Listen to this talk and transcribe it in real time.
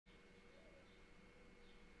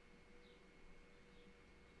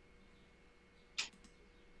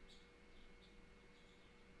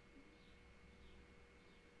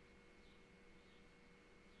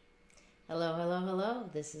Hello, hello, hello.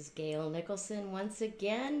 This is Gayle Nicholson once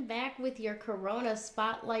again, back with your Corona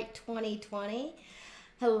Spotlight 2020.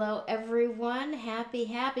 Hello, everyone.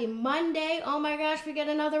 Happy Monday. Oh my gosh, we got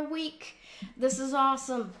another week. This is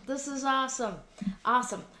awesome. This is awesome.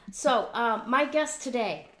 Awesome. So, my guest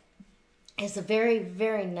today is a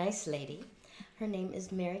very nice lady. Her name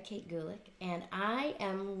is Mary Kate Gulick, and I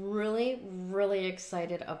am really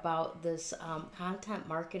excited about this content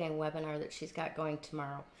marketing webinar that she's got going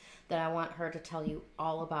tomorrow that I want her to tell you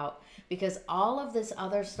all about, because all of this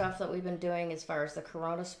other stuff that we've been doing as far as the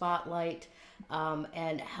Corona Spotlight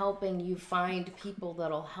and helping you find people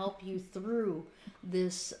that'll help you through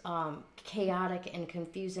this chaotic and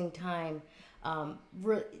confusing time,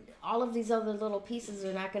 all of these other little pieces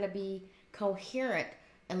are not going to be coherent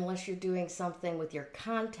unless you're doing something with your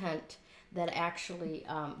content that actually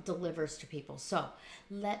delivers to people. So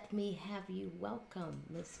let me have you welcome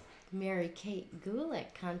Miss Mary Kate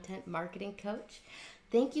Gulick, content marketing coach.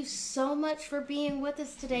 Thank you so much for being with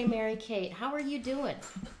us today, Mary Kate. How are you doing?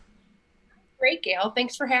 Great, Gail.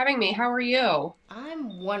 Thanks for having me. How are you?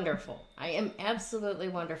 I'm wonderful. I am absolutely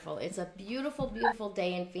wonderful. It's a beautiful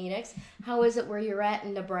day in Phoenix. How is it where you're at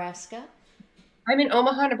in Nebraska? I'm in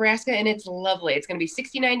Omaha, Nebraska, and it's lovely. It's going to be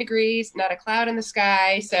 69 degrees, not a cloud in the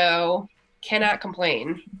sky, so cannot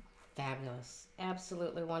complain. Fabulous.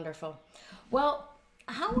 Absolutely wonderful. Well,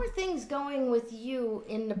 how are things going with you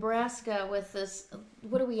in Nebraska with this?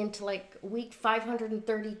 What are we into, like week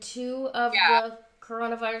 532 of Yeah, the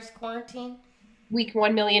coronavirus quarantine? week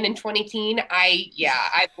 1 million in 2018.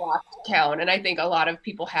 I've lost count, and I think a lot of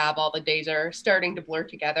people have. All the days are starting to blur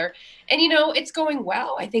together, and it's going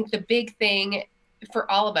well. I think the big thing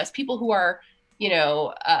for all of us, people who are, you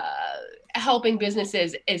know, helping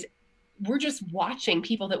businesses, is we're just watching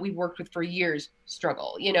people that we've worked with for years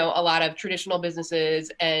struggle. A lot of traditional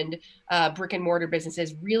businesses and brick and mortar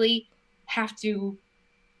businesses really have to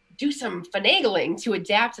do some finagling to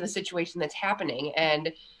adapt to the situation that's happening,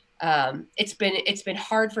 and it's been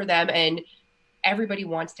hard for them, and everybody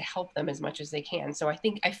wants to help them as much as they can. So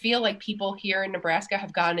I feel like people here in Nebraska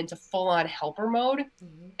have gone into full on helper mode,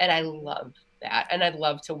 Hmm. and I love that, and I'd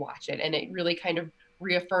love to watch it, and it really kind of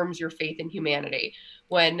reaffirms your faith in humanity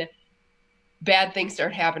when bad things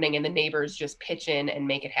start happening and the neighbors just pitch in and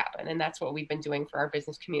make it happen. And that's what we've been doing for our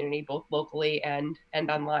business community, both locally and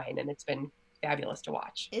online, and it's been fabulous to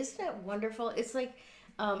watch. Isn't that wonderful? It's like,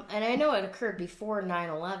 and I know it occurred before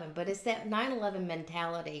 9/11, but it's that 9/11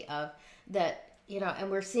 mentality of that,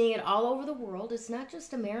 and we're seeing it all over the world. It's not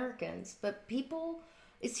just Americans, but people,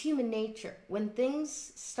 it's human nature. When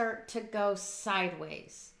things start to go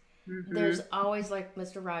sideways, Mm-hmm. there's always, like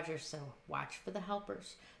Mr. Rogers said, watch for the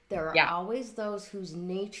helpers. There are Yeah. always those whose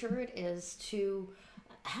nature it is to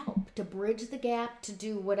help, to bridge the gap, to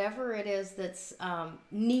do whatever it is that's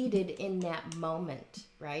needed in that moment,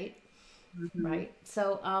 right? Mm-hmm. Right.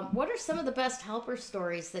 So, what are some of the best helper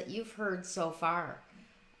stories that you've heard so far?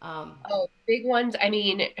 Um, Oh, big ones. I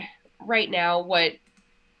mean, right now,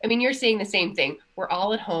 you're saying the same thing. We're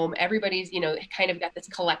all at home. Everybody's, kind of got this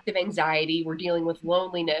collective anxiety. We're dealing with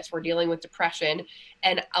loneliness. We're dealing with depression.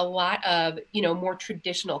 And a lot of, more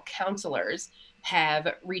traditional counselors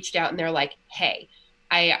have reached out and they're like, hey,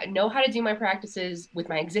 I know how to do my practices with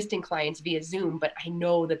my existing clients via Zoom, but I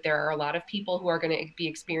know that there are a lot of people who are going to be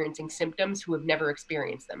experiencing symptoms who have never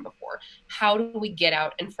experienced them before. How do we get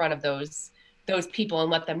out in front of those people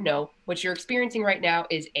and let them know what you're experiencing right now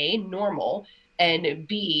is A, normal, and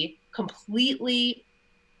B, completely,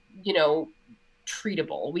 you know,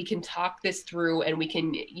 treatable. We can talk this through, and we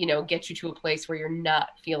can, get you to a place where you're not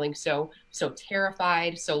feeling so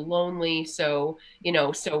terrified, so lonely, so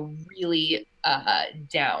really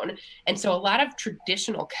down. And so a lot of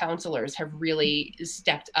traditional counselors have really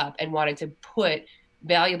stepped up and wanted to put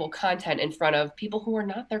valuable content in front of people who are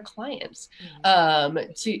not their clients,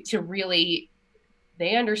 mhm. to really,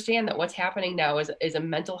 they understand that what's happening now is a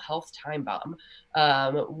mental health time bomb.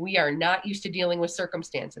 We are not used to dealing with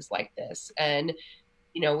circumstances like this. And,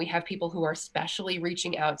 we have people who are especially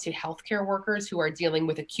reaching out to healthcare workers who are dealing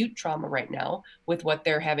with acute trauma right now with what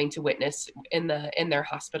they're having to witness in their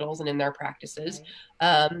hospitals and in their practices.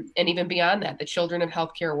 Right. And even beyond that, the children of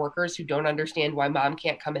healthcare workers who don't understand why mom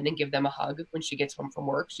can't come in and give them a hug when she gets home from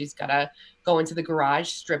work. She's got to go into the garage,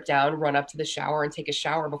 strip down, run up to the shower, and take a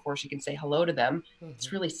shower before she can say hello to them. It's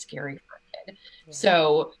Hmm. really scary for a kid. Yeah.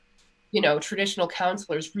 So, traditional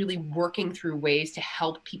counselors really working through ways to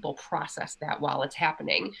help people process that while it's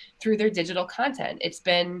happening through their digital content. It's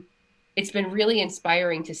been really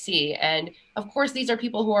inspiring to see. And of course, these are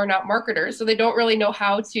people who are not marketers, so they don't really know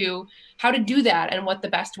how to do that and what the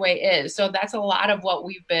best way is. So that's a lot of what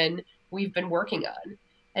we've been working on.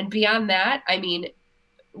 And beyond that, I mean,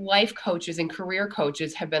 life coaches and career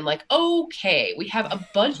coaches have been like, okay, we have a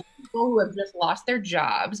bunch of people who have just lost their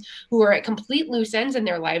jobs, who are at complete loose ends in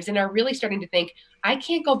their lives and are really starting to think, I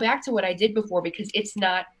can't go back to what I did before because it's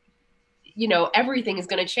not, everything is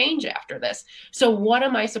going to change after this. So what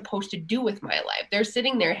am I supposed to do with my life? They're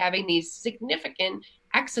sitting there having these significant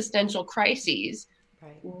existential crises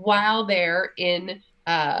Right. while they're in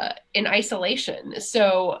isolation.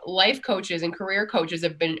 So life coaches and career coaches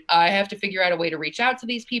have been, I have to figure out a way to reach out to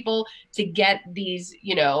these people to get these,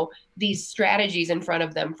 these strategies in front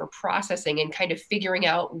of them for processing and kind of figuring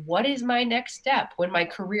out what is my next step when my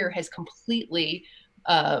career has completely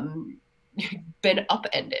been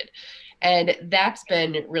upended. And that's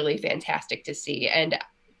been really fantastic to see. And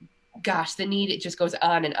gosh, the need, it just goes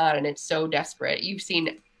on, and it's so desperate. You've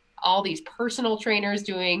seen all these personal trainers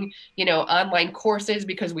doing, online courses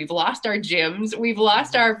because we've lost our gyms, we've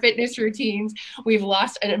lost our fitness routines, we've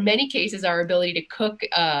lost, in many cases, our ability to cook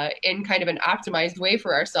in kind of an optimized way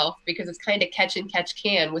for ourselves because it's kind of catch and catch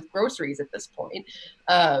can with groceries at this point.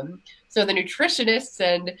 So the nutritionists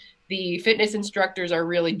and the fitness instructors are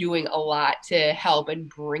really doing a lot to help and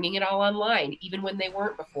bringing it all online, even when they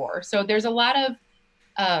weren't before. So there's a lot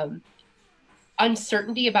of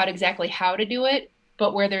uncertainty about exactly how to do it,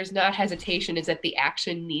 but where there's not hesitation is that the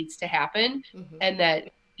action needs to happen, and that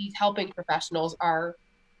these helping professionals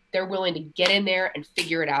they're willing to get in there and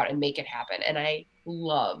figure it out and make it happen. And I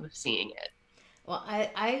love seeing it. Well,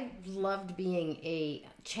 I loved being a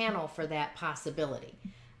channel for that possibility.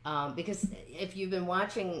 Because if you've been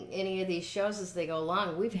watching any of these shows as they go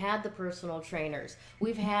along, we've had the personal trainers.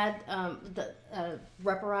 We've had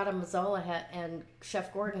Reparata Mazzola and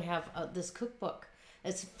Chef Gordon have this cookbook.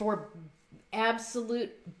 It's for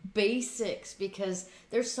absolute basics because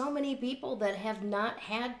there's so many people that have not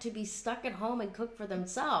had to be stuck at home and cook for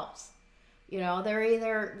themselves. They're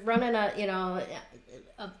either running a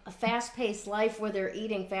fast-paced life where they're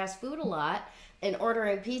eating fast food a lot and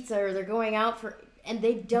ordering pizza, or they're going out and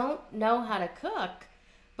they don't know how to cook,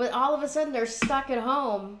 but all of a sudden they're stuck at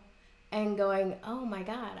home and going, oh my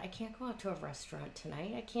God, I can't go out to a restaurant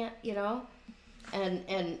tonight. I can't,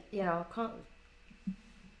 and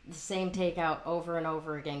the same takeout over and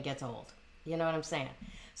over again gets old. You know what I'm saying?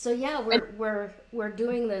 So yeah, we're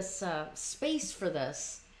doing this space for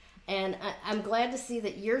this, and I'm glad to see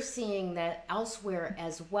that you're seeing that elsewhere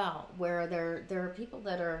as well, where there are people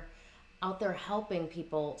that are out there helping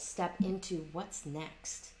people step into what's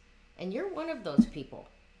next, and you're one of those people.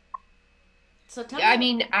 So tell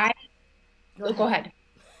me. Go ahead.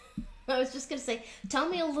 I was just going to say, tell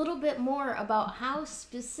me a little bit more about how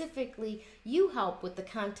specifically you help with the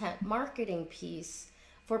content marketing piece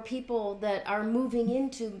for people that are moving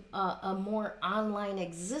into a more online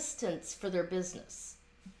existence for their business.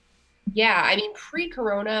 Yeah, I mean,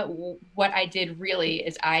 pre-corona, what I did really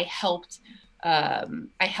is I helped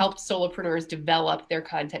solopreneurs develop their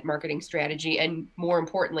content marketing strategy, and more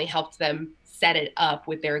importantly, helped them set it up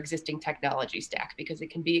with their existing technology stack, because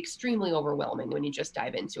it can be extremely overwhelming when you just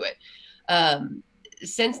dive into it.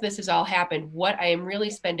 Since this has all happened, what I am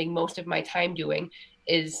really spending most of my time doing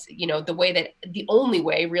is, the only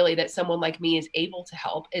way really that someone like me is able to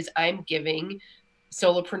help is I'm giving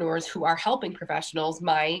solopreneurs who are helping professionals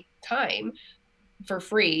my time for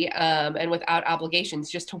free, and without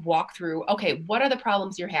obligations, just to walk through, okay, what are the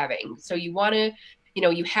problems you're having? So you want to,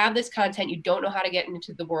 you have this content, you don't know how to get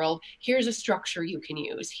into the world. Here's a structure you can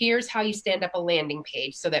use. Here's how you stand up a landing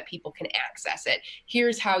page so that people can access it.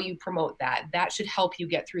 Here's how you promote that. That should help you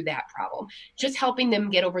get through that problem. Just helping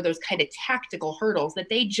them get over those kind of tactical hurdles that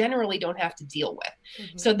they generally don't have to deal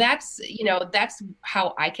with. So that's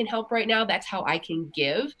how I can help right now. That's how I can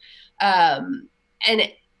give. And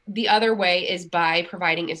the other way is by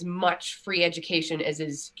providing as much free education as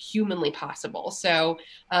is humanly possible. So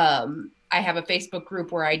I have a Facebook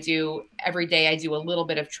group where every day I do a little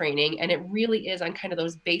bit of training, and it really is on kind of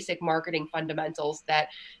those basic marketing fundamentals that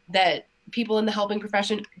people in the helping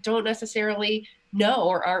profession don't necessarily know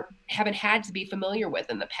or haven't had to be familiar with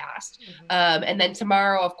in the past. And then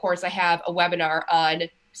tomorrow, of course, I have a webinar on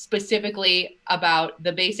specifically about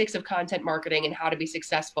the basics of content marketing and how to be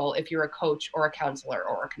successful if you're a coach or a counselor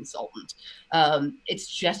or a consultant. It's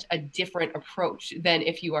just a different approach than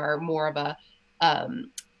if you are more of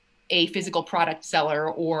a physical product seller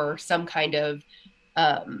or some kind of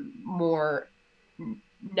more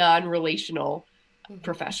non-relational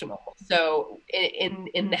professional. So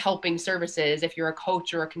in the helping services, if you're a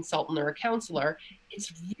coach or a consultant or a counselor,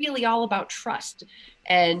 it's really all about trust.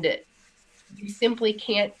 And you simply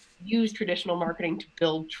can't use traditional marketing to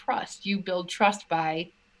build trust. You build trust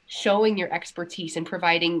by showing your expertise and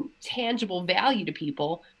providing tangible value to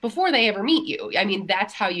people before they ever meet you. I mean,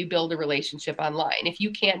 that's how you build a relationship online. If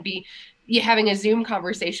you can't be having a Zoom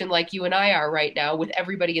conversation like you and I are right now with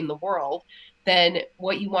everybody in the world, then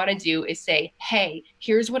what you want to do is say, hey,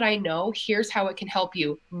 here's what I know. Here's how it can help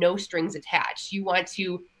you. No strings attached. You want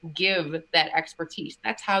to give that expertise.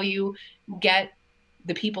 That's how you get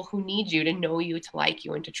the people who need you to know you, to like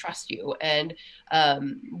you, and to trust you. And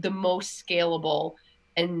the most scalable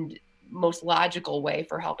and most logical way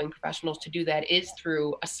for helping professionals to do that is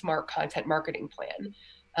through a smart content marketing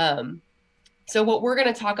plan. So what we're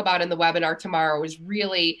going to talk about in the webinar tomorrow is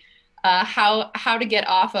really how to get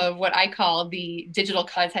off of what I call the digital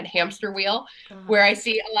content hamster wheel, where I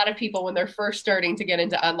see a lot of people when they're first starting to get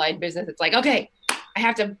into online business. It's like, okay, I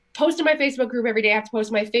have to post in my Facebook group every day. I have to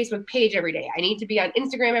post my Facebook page every day. I need to be on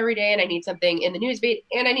Instagram every day, and I need something in the newsfeed,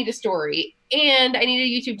 and I need a story, and I need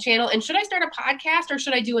a YouTube channel. And should I start a podcast, or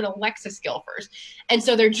should I do an Alexa skill first? And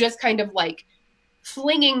so they're just kind of like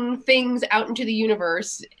flinging things out into the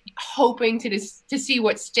universe, hoping to see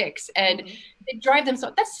what sticks, and it drive them.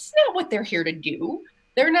 So that's not what they're here to do.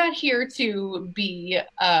 They're not here to be,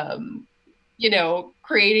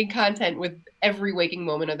 creating content with every waking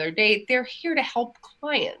moment of their day. They're here to help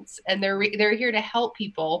clients, and they're here to help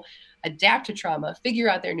people adapt to trauma, figure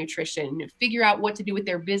out their nutrition, figure out what to do with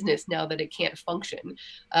their business now that it can't function.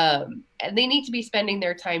 And they need to be spending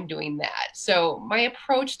their time doing that. So my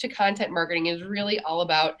approach to content marketing is really all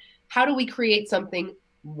about how do we create something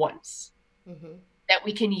once that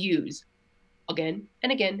we can use again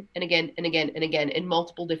and again and again and again and again in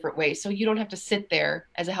multiple different ways. So you don't have to sit there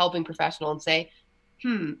as a helping professional and say,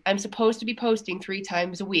 I'm supposed to be posting 3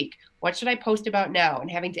 times a week. What should I post about now? And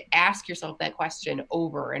having to ask yourself that question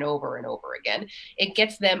over and over and over again. It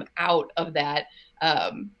gets them out of that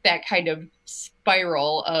kind of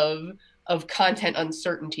spiral of content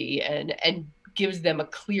uncertainty, and gives them a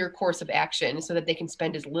clear course of action so that they can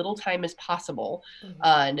spend as little time as possible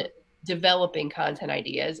on developing content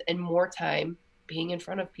ideas and more time being in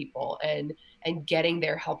front of people and getting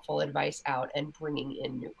their helpful advice out and bringing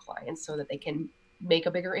in new clients so that they can make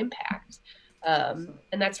a bigger impact. And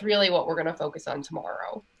that's really what we're going to focus on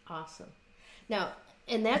tomorrow. Awesome. Now,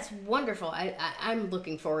 and that's wonderful. I'm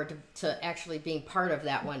looking forward to actually being part of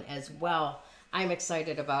that one as well. I'm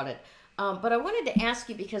excited about it. But I wanted to ask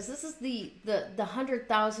you, because this is the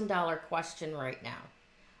 $100,000 question right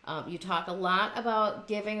now. You talk a lot about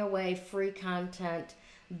giving away free content,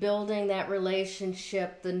 building that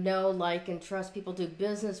relationship, the know, like, and trust. People do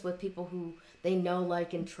business with people who they know,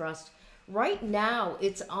 like, and trust. Right now,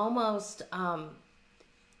 it's almost,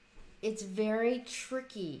 it's very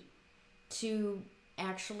tricky to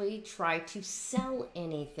actually try to sell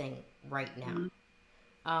anything right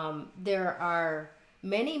now. There are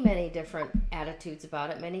many, many different attitudes about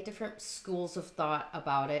it, many different schools of thought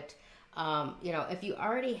about it. If you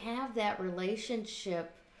already have that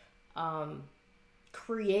relationship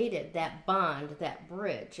created, that bond, that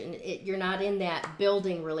bridge, and you're not in that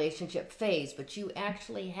building relationship phase, but you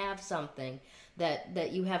actually have something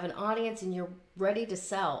that you have an audience and you're ready to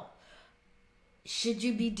sell. Should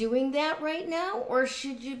you be doing that right now, or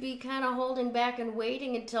should you be kind of holding back and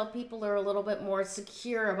waiting until people are a little bit more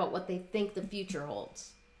secure about what they think the future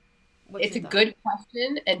holds? It's a good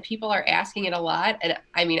question, and people are asking it a lot. And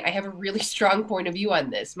I mean, I have a really strong point of view on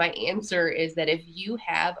this. My answer is that if you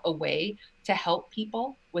have a way to help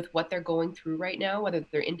people with what they're going through right now, whether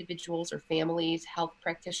they're individuals or families, health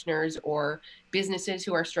practitioners, or businesses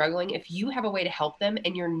who are struggling, if you have a way to help them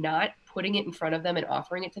and you're not putting it in front of them and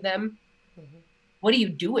offering it to them, what are you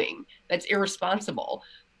doing? That's irresponsible.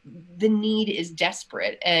 The need is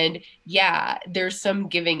desperate. And yeah, there's some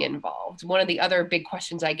giving involved. One of the other big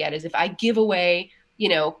questions I get is, if I give away,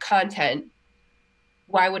 content,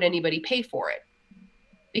 why would anybody pay for it?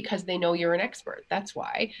 Because they know you're an expert. That's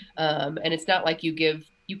why. And it's not like you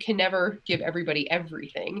can never give everybody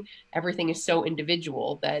everything. Everything is so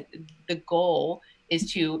individual that the goal is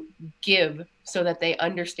to give so that they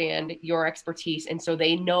understand your expertise, and so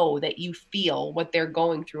they know that you feel what they're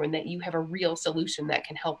going through and that you have a real solution that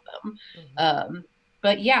can help them.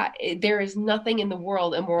 But yeah, there is nothing in the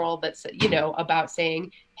world immoral that's, about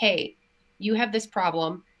saying, hey, you have this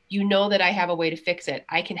problem. You know that I have a way to fix it.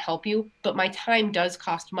 I can help you, but my time does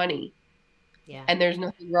cost money. Yeah. And there's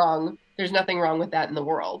nothing wrong. There's nothing wrong with that in the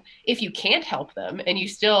world. If you can't help them and you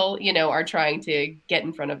still, are trying to get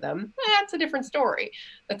in front of them, that's a different story.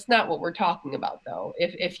 That's not what we're talking about, though.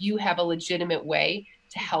 If you have a legitimate way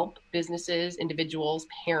to help businesses, individuals,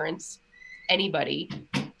 parents, anybody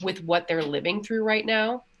with what they're living through right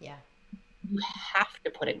now, you have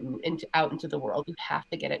to put it out into the world. You have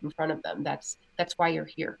to get it in front of them. That's why you're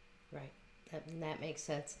here. Right. That makes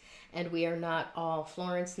sense. And we are not all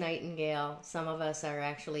Florence Nightingale. Some of us are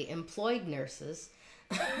actually employed nurses,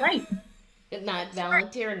 Right. not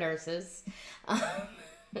volunteer nurses, um,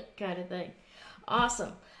 kind of thing.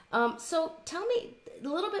 Awesome. So tell me a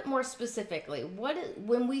little bit more specifically,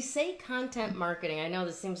 when we say content marketing, I know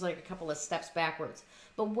this seems like a couple of steps backwards,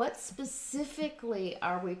 but what specifically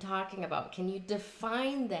are we talking about? Can you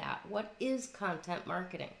define that? What is content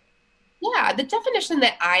marketing? Yeah, the definition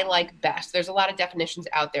that I like best, there's a lot of definitions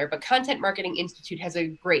out there, but Content Marketing Institute has a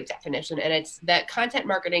great definition, and it's that content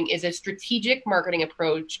marketing is a strategic marketing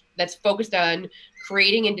approach that's focused on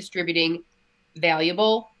creating and distributing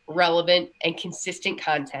valuable, relevant, and consistent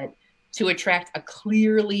content to attract a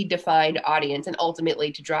clearly defined audience and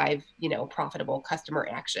ultimately to drive, profitable customer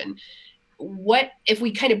action. What if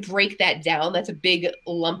we kind of break that down? That's a big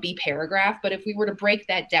lumpy paragraph, but if we were to break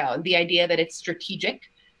that down, the idea that it's strategic,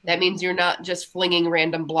 that means you're not just flinging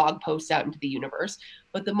random blog posts out into the universe.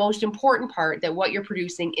 But the most important part, that what you're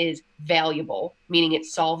producing is valuable, meaning it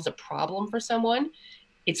solves a problem for someone.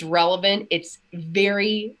 It's relevant. It's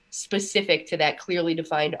very specific to that clearly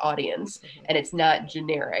defined audience, and it's not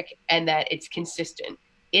generic, and that it's consistent.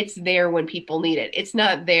 It's there when people need it. It's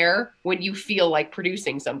not there when you feel like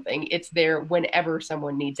producing something. It's there whenever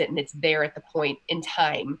someone needs it, and it's there at the point in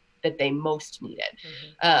time that they most need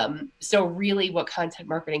it. So really what content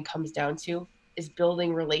marketing comes down to is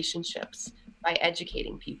building relationships by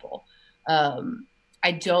educating people.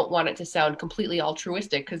 I don't want it to sound completely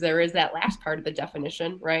altruistic, because there is that last part of the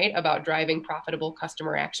definition, right, about driving profitable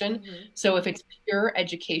customer action. So if it's pure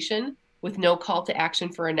education with no call to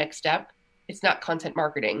action for a next step, it's not content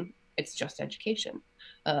marketing. It's just education.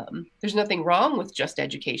 There's nothing wrong with just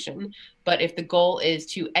education, but if the goal is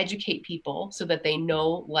to educate people so that they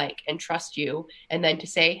know, like, and trust you, and then to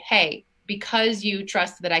say, hey, because you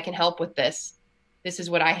trust that I can help with this, this is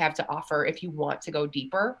what I have to offer if you want to go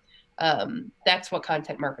deeper. That's what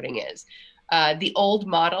content marketing is. The old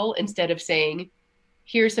model, instead of saying,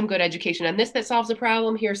 here's some good education on this that solves a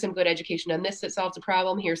problem, here's some good education on this that solves a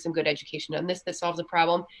problem, here's some good education on this that solves a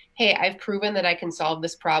problem. Hey, I've proven that I can solve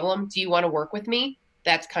this problem. Do you want to work with me?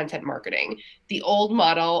 That's content marketing. The old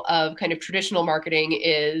model of kind of traditional marketing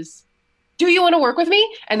is, do you want to work with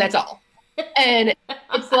me? And that's all. And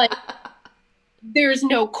it's like, there's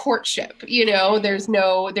no courtship, there's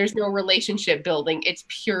no relationship building. It's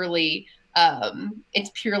purely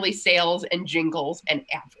sales and jingles and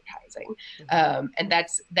advertising. And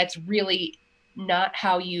that's really not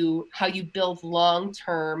how you build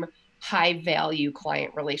long-term, high value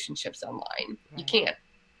client relationships online. Right. You can't.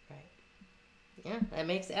 Right. Yeah, that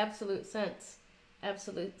makes absolute sense.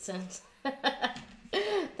 Absolute sense.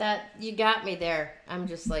 That you got me there. I'm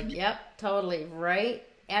just like, yep, totally right.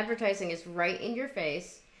 Advertising is right in your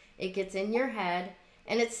face. It gets in your head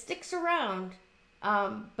and it sticks around.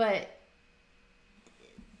 But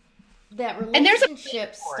that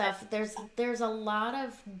relationship stuff, there's a lot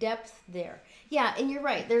of depth there. Yeah, and you're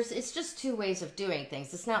right. It's just two ways of doing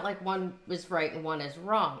things. It's not like one is right and one is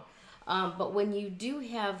wrong. But when you do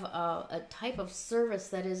have a type of service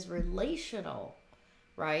that is relational,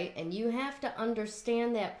 right, and you have to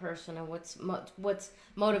understand that person and what's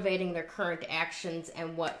motivating their current actions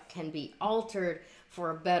and what can be altered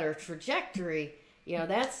for a better trajectory,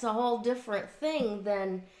 that's a whole different thing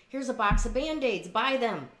than, here's a box of Band-Aids, buy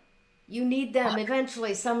them. You need them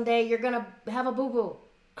eventually. Someday you're going to have a boo-boo.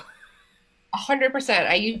 100%.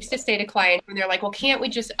 I used to say to clients when they're like, well, can't we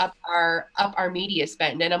just up our media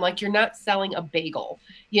spend? And I'm like, you're not selling a bagel.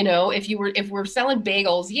 If we're selling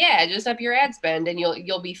bagels, yeah, just up your ad spend and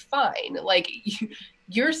you'll be fine. Like,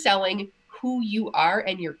 you're selling who you are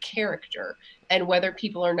and your character and whether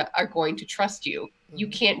people are going to trust you. You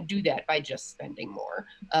can't do that by just spending more.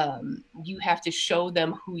 You have to show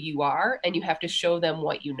them who you are and you have to show them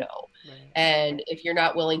what you know. Right. And if you're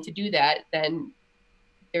not willing to do that, then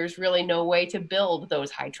there's really no way to build those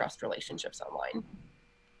high trust relationships online.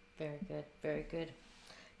 Very good. Very good.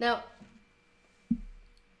 Now,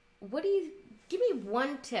 give me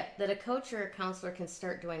one tip that a coach or a counselor can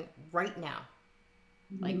start doing right now?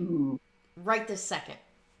 Like, right this second.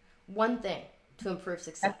 One thing to improve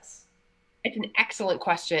success. It's an excellent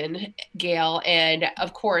question, Gayle. And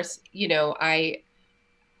of course, I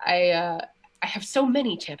have so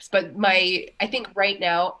many tips, but I think right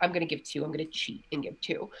now I'm going to give two. I'm going to cheat and give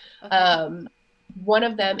two. Okay. One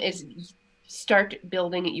of them is start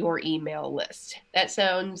building your email list. That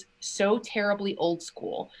sounds so terribly old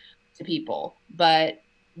school to people, but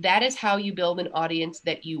that is how you build an audience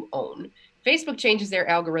that you own. Facebook changes their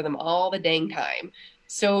algorithm all the dang time.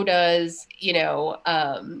 So does,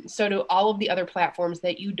 so do all of the other platforms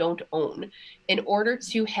that you don't own. In order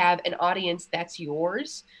to have an audience that's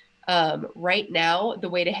yours, right now, the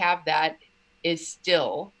way to have that is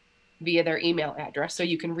still via their email address. So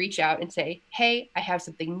you can reach out and say, hey, I have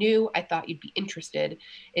something new. I thought you'd be interested.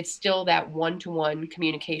 It's still that one-to-one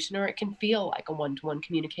communication, or it can feel like a one-to-one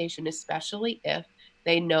communication, especially if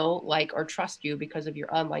they know, like, or trust you because of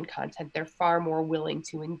your online content. They're far more willing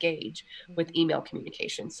to engage with email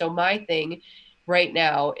communication. So my thing right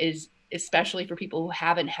now is, especially for people who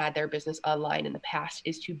haven't had their business online in the past,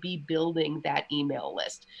 is to be building that email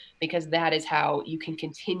list, because that is how you can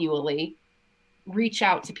continually reach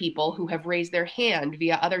out to people who have raised their hand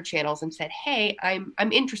via other channels and said, hey, I'm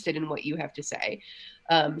interested in what you have to say.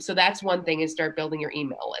 So that's one thing, is start building your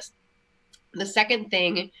email list. The second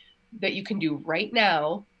thing that you can do right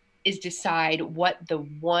now is decide what the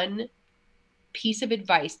one piece of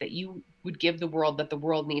advice that you would give the world, that the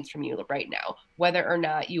world needs from you right now, whether or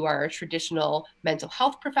not you are a traditional mental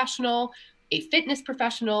health professional, a fitness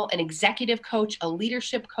professional, an executive coach, a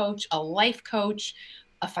leadership coach, a life coach,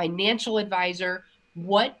 a financial advisor.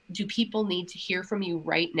 What do people need to hear from you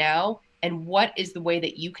right now? And what is the way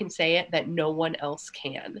that you can say it that no one else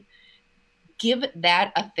can? Give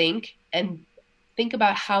that a think, and think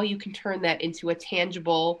about how you can turn that into a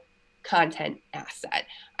tangible content asset.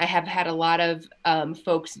 I have had a lot of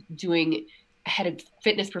folks doing, I had a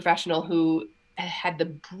fitness professional who had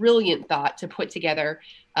the brilliant thought to put together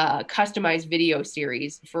a customized video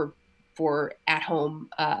series for at-home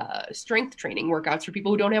strength training workouts for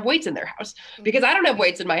people who don't have weights in their house. Because I don't have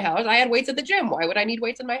weights in my house. I had weights at the gym. Why would I need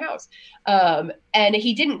weights in my house? And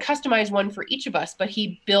he didn't customize one for each of us, but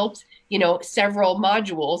he built, several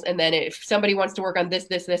modules. And then if somebody wants to work on this,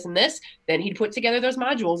 this, this, and this, then he'd put together those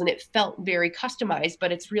modules, and it felt very customized,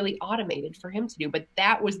 but it's really automated for him to do. But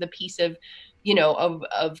that was the piece of,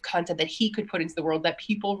 of content that he could put into the world that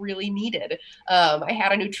people really needed. I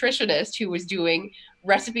had a nutritionist who was doing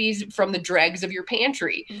recipes from the dregs of your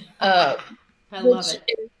pantry. I love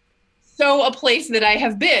it. So a place that I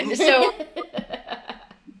have been. So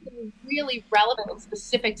really relevant and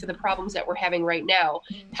specific to the problems that we're having right now.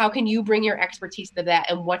 How can you bring your expertise to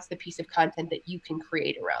that, and what's the piece of content that you can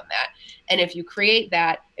create around that? And if you create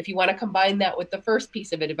that, if you want to combine that with the first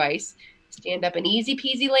piece of advice, stand up an easy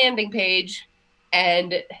peasy landing page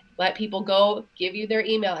and let people go give you their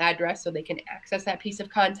email address so they can access that piece of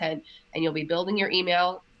content, and you'll be building your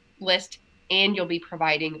email list, and you'll be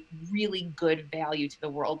providing really good value to the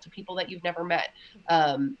world, to people that you've never met,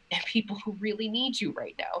 and people who really need you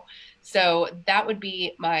right now. So that would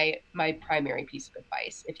be my primary piece of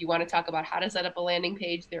advice. If you want to talk about how to set up a landing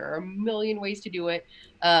page, there are a million ways to do it.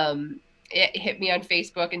 Hit me on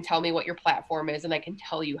Facebook and tell me what your platform is, and I can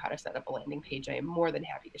tell you how to set up a landing page. I am more than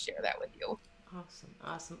happy to share that with you.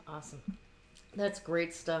 Awesome. That's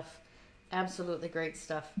great stuff. Absolutely great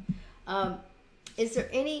stuff. Is there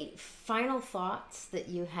any final thoughts that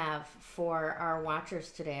you have for our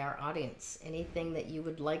watchers today, our audience? Anything that you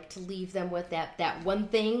would like to leave them with, that one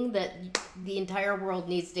thing that the entire world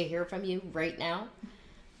needs to hear from you right now?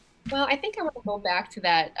 Well, I think I want to go back to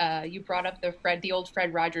that. You brought up the old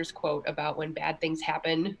Fred Rogers quote about when bad things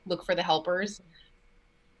happen, look for the helpers.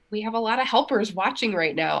 We have a lot of helpers watching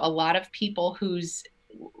right now, a lot of people whose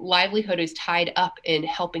livelihood is tied up in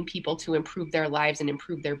helping people to improve their lives and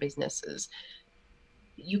improve their businesses.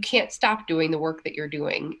 You can't stop doing the work that you're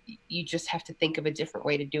doing. You just have to think of a different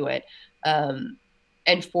way to do it.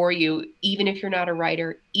 And for you, even if you're not a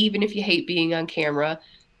writer, even if you hate being on camera,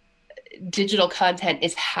 digital content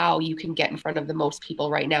is how you can get in front of the most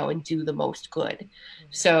people right now and do the most good. Mm-hmm.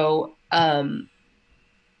 So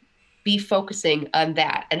be focusing on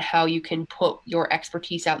that and how you can put your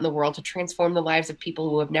expertise out in the world to transform the lives of people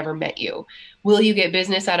who have never met you. Will you get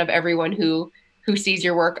business out of everyone who sees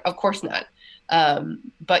your work? Of course not.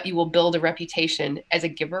 But you will build a reputation as a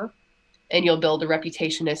giver, and you'll build a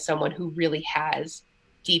reputation as someone who really has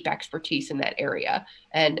deep expertise in that area.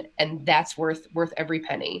 And that's worth every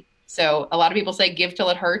penny. So a lot of people say give till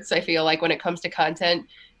it hurts. I feel like when it comes to content,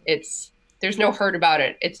 there's no hurt about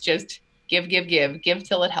it. It's just give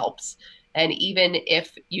till it helps. And even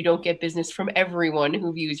if you don't get business from everyone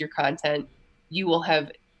who views your content, you will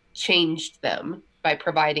have changed them by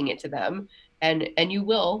providing it to them. And you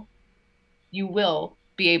will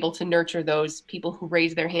be able to nurture those people who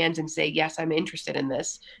raise their hands and say, yes, I'm interested in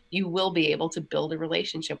this. You will be able to build a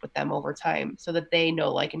relationship with them over time so that they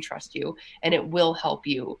know, like, and trust you, and it will help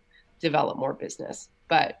you develop more business.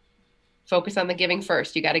 But focus on the giving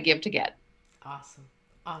first. You got to give to get.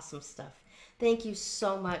 Awesome stuff. Thank you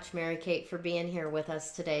so much, Mary Kate, for being here with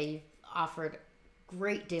us today. You've offered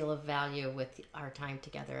great deal of value with our time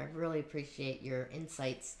together. I really appreciate your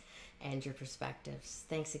insights and your perspectives.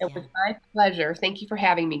 Thanks It was again. my pleasure. Thank you for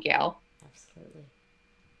having me, Gayle. Absolutely.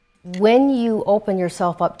 When you open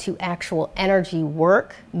yourself up to actual energy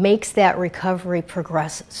work, makes that recovery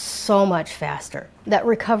progress so much faster. That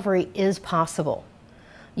recovery is possible.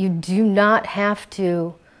 You do not have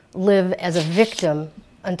to live as a victim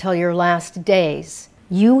until your last days.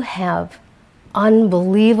 You have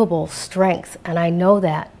unbelievable strength, and I know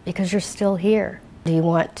that because you're still here. Do you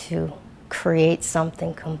want to create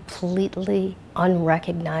something completely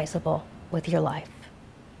unrecognizable with your life?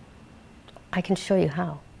 I can show you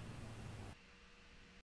how.